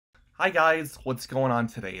Hi guys, what's going on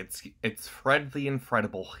today? It's Fred the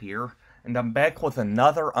Infredible here, and I'm back with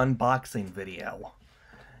another unboxing video.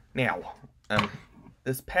 Now,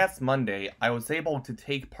 this past Monday, I was able to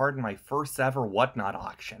take part in my first ever Whatnot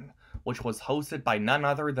auction, which was hosted by none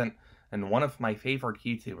other than one of my favorite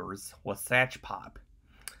YouTubers, Wasatchpop.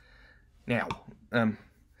 Now,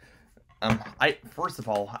 first of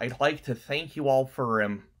all, I'd like to thank you all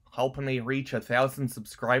for helping me reach 1,000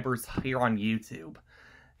 subscribers here on YouTube.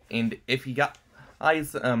 And if you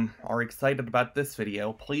guys are excited about this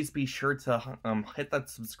video, please be sure to hit that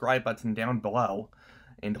subscribe button down below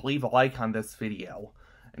and leave a like on this video.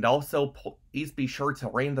 And also, please be sure to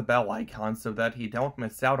ring the bell icon so that you don't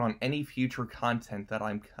miss out on any future content that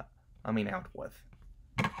I'm coming out with.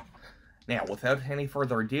 Now, without any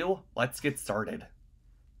further ado, let's get started.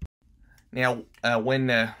 Now,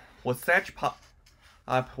 when Wasatchpop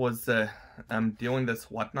was doing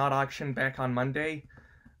this Whatnot auction back on Monday,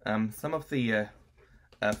 some of the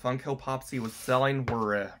Funko Pops he was selling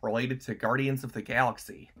were related to Guardians of the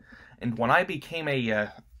Galaxy. And when I became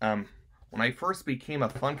when I first became a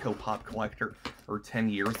Funko Pop collector 10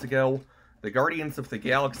 years ago, the Guardians of the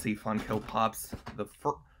Galaxy Funko Pops,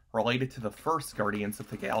 related to the first Guardians of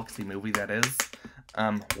the Galaxy movie, that is,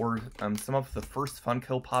 were some of the first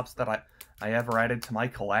Funko Pops that I ever added to my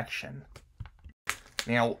collection.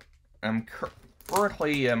 Now,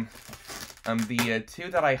 currently, the two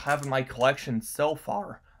that I have in my collection so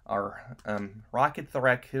far are Rocket the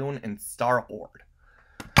Raccoon and Star-Lord.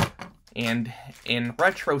 And in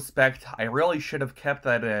retrospect, I really should have kept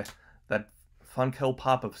that Funko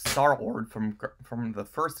Pop of Star-Lord from the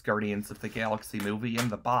first Guardians of the Galaxy movie in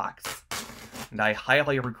the box. And I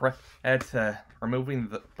highly regret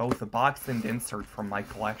removing both the box and insert from my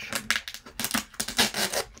collection.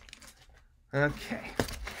 Okay.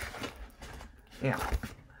 Now,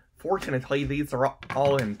 fortunately, these are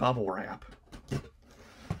all in bubble wrap.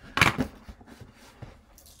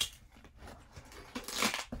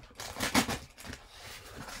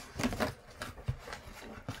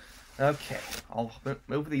 Okay, I'll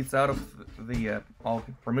move these out of I'll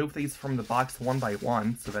remove these from the box one by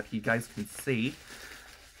one so that you guys can see.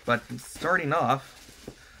 But starting off,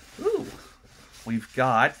 we've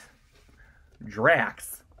got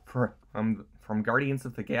Drax from Guardians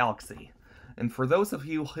of the Galaxy. And for those of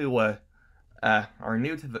you who are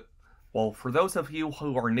new to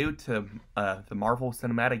the Marvel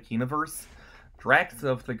Cinematic Universe, Drax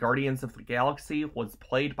of the Guardians of the Galaxy was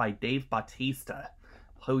played by Dave Bautista,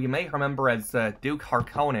 who you may remember as Duke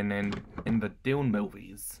Harkonnen in the Dune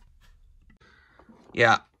movies.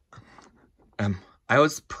 Yeah, I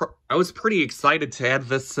was pretty excited to add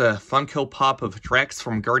this Funko Pop of Drax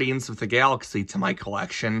from Guardians of the Galaxy to my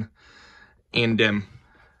collection, and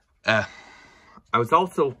I was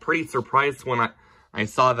also pretty surprised when I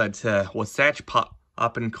saw that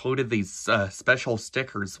Wasatchpop included these special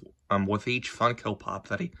stickers with each Funko Pop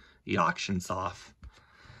that he auctions off.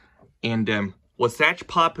 And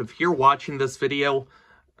Wasatchpop, if you're watching this video,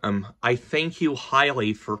 I thank you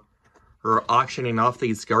highly for auctioning off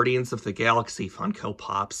these Guardians of the Galaxy Funko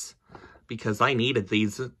Pops, because I needed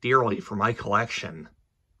these dearly for my collection.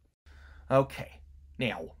 Okay.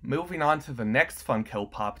 Now, moving on to the next Funko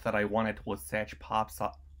Pop that I won at Wasatchpop's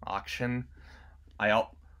auction, I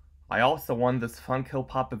also won this Funko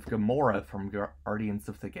Pop of Gamora from Guardians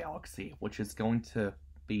of the Galaxy, which is going to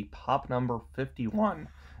be Pop number 51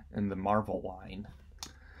 in the Marvel line.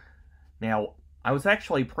 Now, I was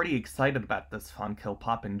actually pretty excited about this Funko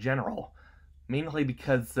Pop in general, mainly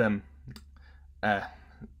because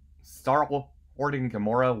Star-Lord and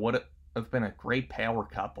Gamora would have been a great power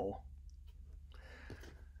couple.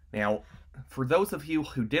 Now, for those of you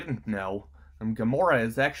who didn't know, Gamora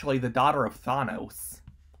is actually the daughter of Thanos.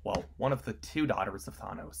 Well, one of the two daughters of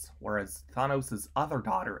Thanos, whereas Thanos' other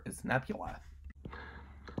daughter is Nebula.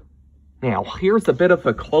 Now, here's a bit of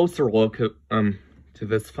a closer look at, to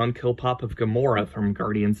this Funko Pop of Gamora from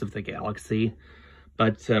Guardians of the Galaxy.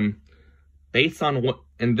 But, based on what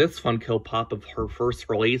in this Funko Pop of her first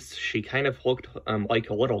release, she kind of looked like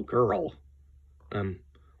a little girl.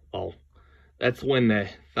 Well, that's when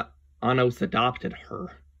Thanos adopted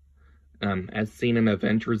her, as seen in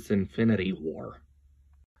Avengers Infinity War.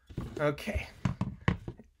 Okay.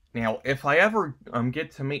 Now, if I ever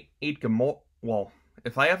get to meet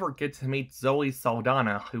Zoe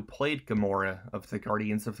Saldana, who played Gamora of the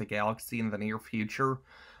Guardians of the Galaxy in the near future,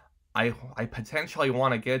 I potentially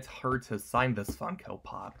want to get her to sign this Funko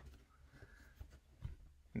Pop.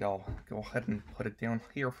 And I'll go ahead and put it down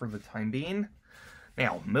here for the time being.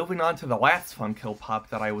 Now, moving on to the last Funko Pop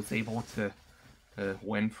that I was able to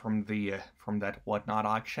win from that Whatnot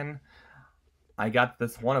auction, I got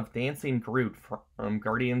this one of Dancing Groot from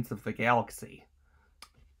Guardians of the Galaxy.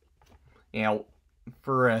 Now,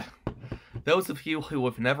 for those of you who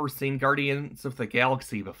have never seen Guardians of the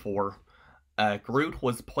Galaxy before, Groot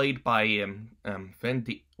was played by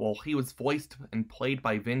he was voiced and played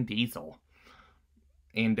by Vin Diesel.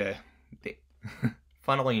 And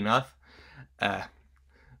funnily enough,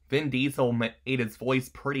 Vin Diesel made his voice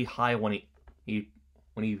pretty high when he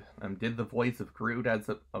did the voice of Groot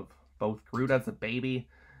both Groot as a baby,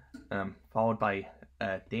 followed by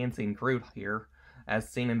Dancing Groot here, as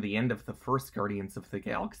seen in the end of the first Guardians of the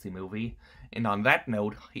Galaxy movie. And on that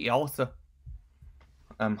note, he also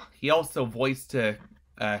voiced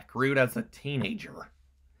Groot as a teenager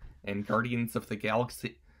in Guardians of the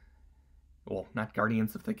Galaxy. Well, not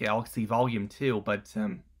Guardians of the Galaxy Volume 2, but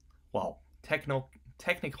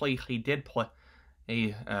technically he did play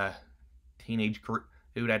a teenage Groot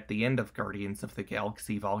at the end of Guardians of the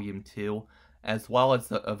Galaxy Volume 2, as well as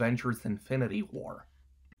the Avengers Infinity War.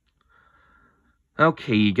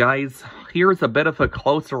 Okay, guys, here's a bit of a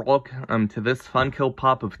closer look to this Funko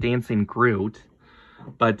Pop of Dancing Groot.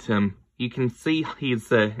 But you can see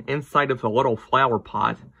he's inside of a little flower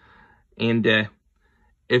pot, and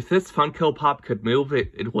if this Funko Pop could move,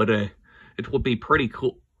 it would be pretty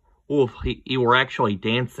cool if he were actually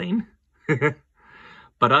dancing.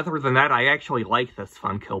 But other than that, I actually like this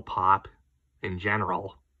Funko Pop in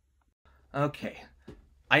general. Okay,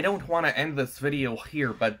 I don't want to end this video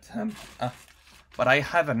here, but I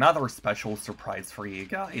have another special surprise for you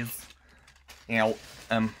guys. Now,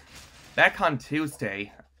 back on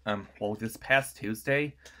Tuesday, this past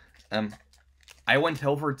Tuesday, I went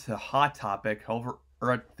over to Hot Topic over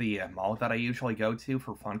at the mall that I usually go to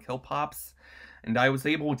for Funko Pops, and I was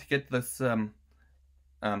able to get this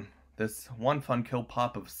this one Funko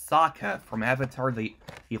Pop of Sokka from Avatar The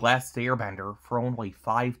Last Airbender for only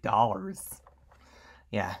 $5.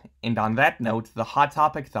 Yeah, and on that note, the Hot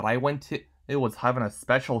Topic that I went to, it was having a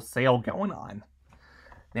special sale going on.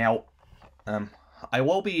 Now, I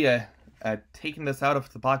will be taking this out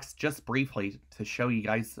of the box just briefly to show you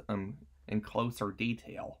guys in closer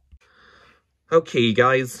detail. Okay,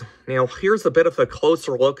 guys, now here's a bit of a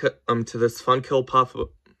closer look to this Funko Pop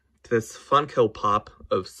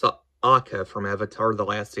of Sokka from Avatar The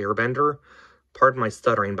Last Airbender. Pardon my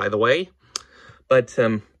stuttering, by the way. But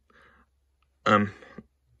I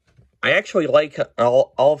actually like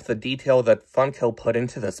all of the detail that Funko put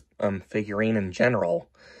into this figurine in general.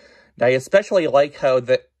 And I especially like how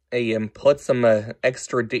they put some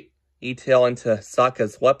extra detail into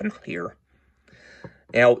Sokka's weapon here.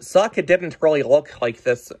 Now, Sokka didn't really look like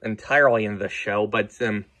this entirely in this show, but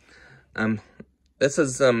this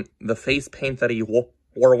is the face paint that he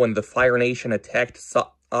wore when the Fire Nation attacked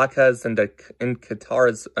Sokka's in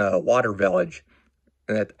Katara's water village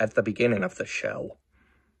at the beginning of the show.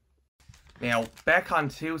 Now, back on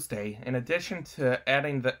Tuesday, in addition to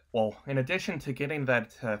getting that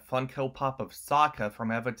Funko Pop of Sokka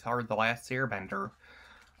from Avatar The Last Airbender,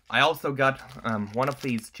 I also got one of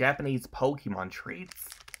these Japanese Pokemon treats.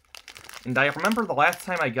 And I remember the last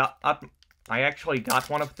time I actually got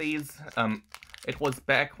one of these, it was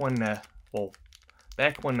back when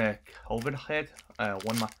COVID hit,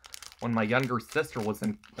 when my younger sister was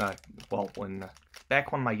in,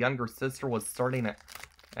 back when my younger sister was starting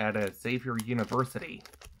at Xavier University.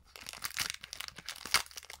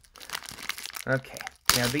 Okay,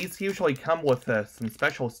 now these usually come with some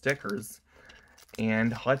special stickers,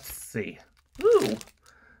 and let's see. Ooh!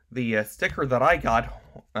 The sticker that I got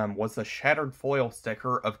was a shattered foil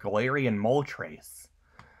sticker of Galarian Moltres.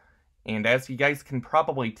 And as you guys can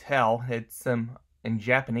probably tell, it's in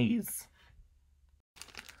Japanese.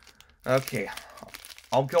 Okay,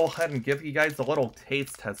 I'll go ahead and give you guys a little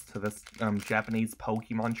taste test to this Japanese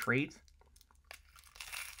Pokemon treat.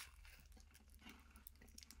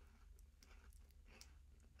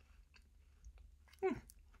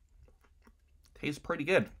 Tastes pretty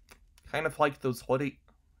good. Kind of like those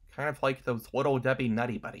Little Debbie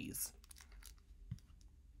Nutty Buddies.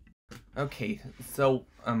 Okay, so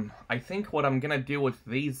I think what I'm gonna do with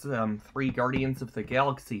these 3 Guardians of the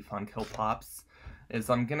Galaxy Funko Pops is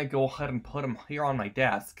I'm gonna go ahead and put them here on my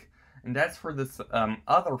desk. And as for this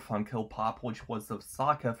other Funko Pop, which was of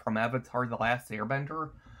Sokka from Avatar The Last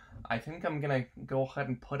Airbender, I think I'm gonna go ahead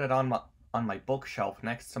and put it on my bookshelf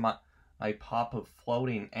next to my pop of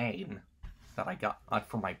Floating Aang that I got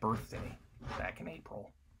for my birthday back in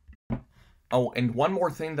April. Oh, and one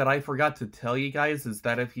more thing that I forgot to tell you guys is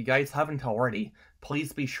that if you guys haven't already,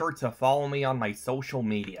 please be sure to follow me on my social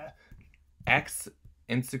media. X,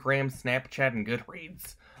 Instagram, Snapchat, and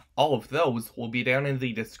Goodreads. All of those will be down in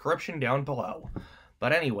the description down below.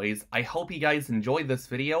 But anyways, I hope you guys enjoyed this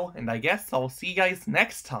video, and I guess I'll see you guys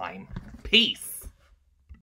next time. Peace!